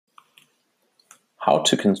How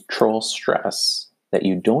to control stress that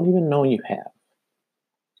you don't even know you have.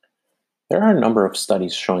 There are a number of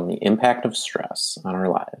studies showing the impact of stress on our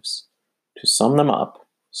lives. To sum them up,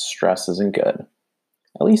 stress isn't good,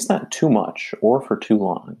 at least not too much or for too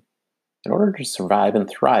long. In order to survive and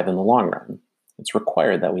thrive in the long run, it's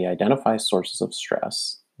required that we identify sources of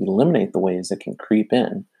stress, eliminate the ways it can creep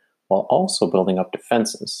in, while also building up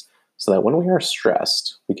defenses so that when we are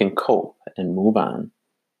stressed, we can cope and move on.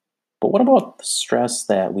 But what about the stress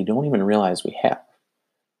that we don't even realize we have?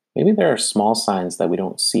 Maybe there are small signs that we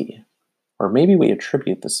don't see, or maybe we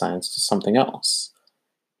attribute the signs to something else.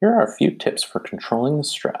 Here are a few tips for controlling the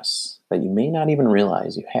stress that you may not even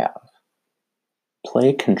realize you have.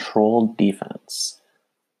 Play controlled defense.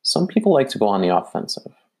 Some people like to go on the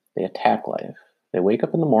offensive. They attack life. They wake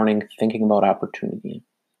up in the morning thinking about opportunity.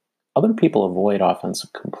 Other people avoid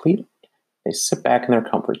offensive completely. They sit back in their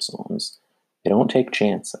comfort zones. They don't take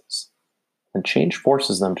chances. When change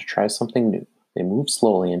forces them to try something new, they move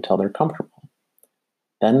slowly until they're comfortable.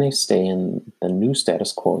 Then they stay in the new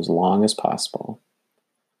status quo as long as possible.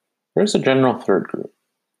 There's a general third group.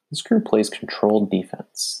 This group plays controlled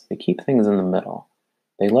defense. They keep things in the middle.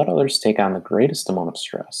 They let others take on the greatest amount of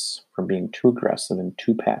stress from being too aggressive and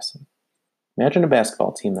too passive. Imagine a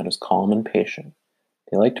basketball team that is calm and patient.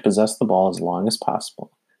 They like to possess the ball as long as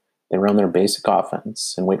possible. They run their basic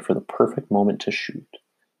offense and wait for the perfect moment to shoot.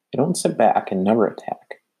 They don't sit back and never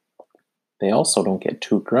attack. They also don't get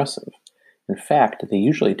too aggressive. In fact, they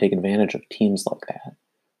usually take advantage of teams like that.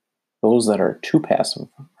 Those that are too passive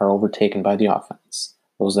are overtaken by the offense.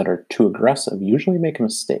 Those that are too aggressive usually make a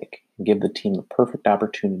mistake and give the team the perfect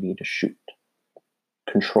opportunity to shoot.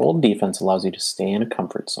 Controlled defense allows you to stay in a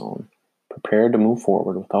comfort zone, prepared to move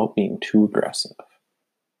forward without being too aggressive.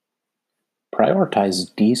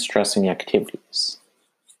 Prioritize de-stressing activities.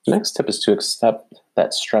 The next tip is to accept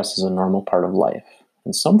that stress is a normal part of life.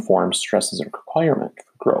 In some forms, stress is a requirement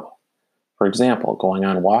for growth. For example, going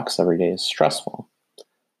on walks every day is stressful,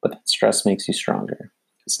 but that stress makes you stronger.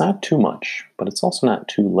 It's not too much, but it's also not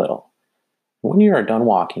too little. When you are done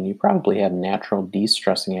walking, you probably have natural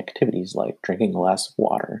de-stressing activities like drinking a glass of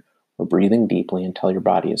water or breathing deeply until your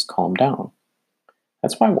body is calmed down.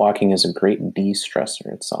 That's why walking is a great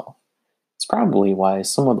de-stressor itself. It's probably why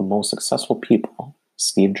some of the most successful people,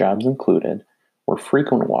 Steve Jobs included, were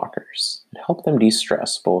frequent walkers. It helped them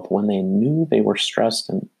de-stress both when they knew they were stressed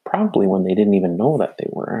and probably when they didn't even know that they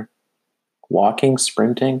were. Walking,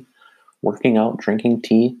 sprinting, working out, drinking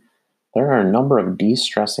tea, there are a number of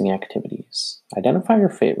de-stressing activities. Identify your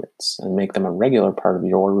favorites and make them a regular part of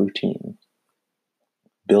your routine.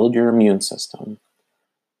 Build your immune system.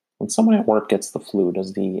 When someone at work gets the flu,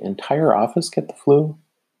 does the entire office get the flu?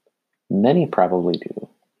 Many probably do,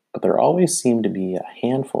 but there always seem to be a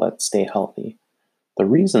handful that stay healthy. The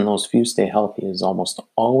reason those few stay healthy is almost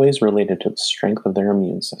always related to the strength of their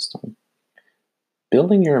immune system.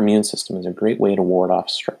 Building your immune system is a great way to ward off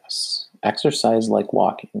stress. Exercise like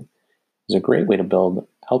walking is a great way to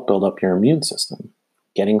help build up your immune system.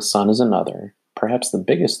 Getting sun is another. Perhaps the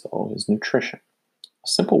biggest, though, is nutrition. A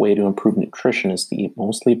simple way to improve nutrition is to eat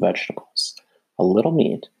mostly vegetables, a little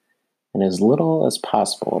meat, and as little as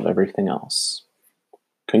possible of everything else.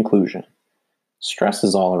 Conclusion. Stress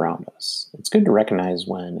is all around us. It's good to recognize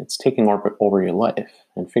when it's taking over your life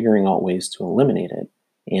and figuring out ways to eliminate it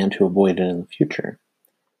and to avoid it in the future.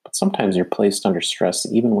 But sometimes you're placed under stress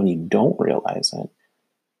even when you don't realize it.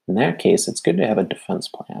 In that case, it's good to have a defense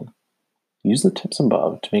plan. Use the tips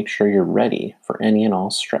above to make sure you're ready for any and all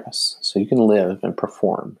stress so you can live and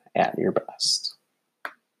perform at your best.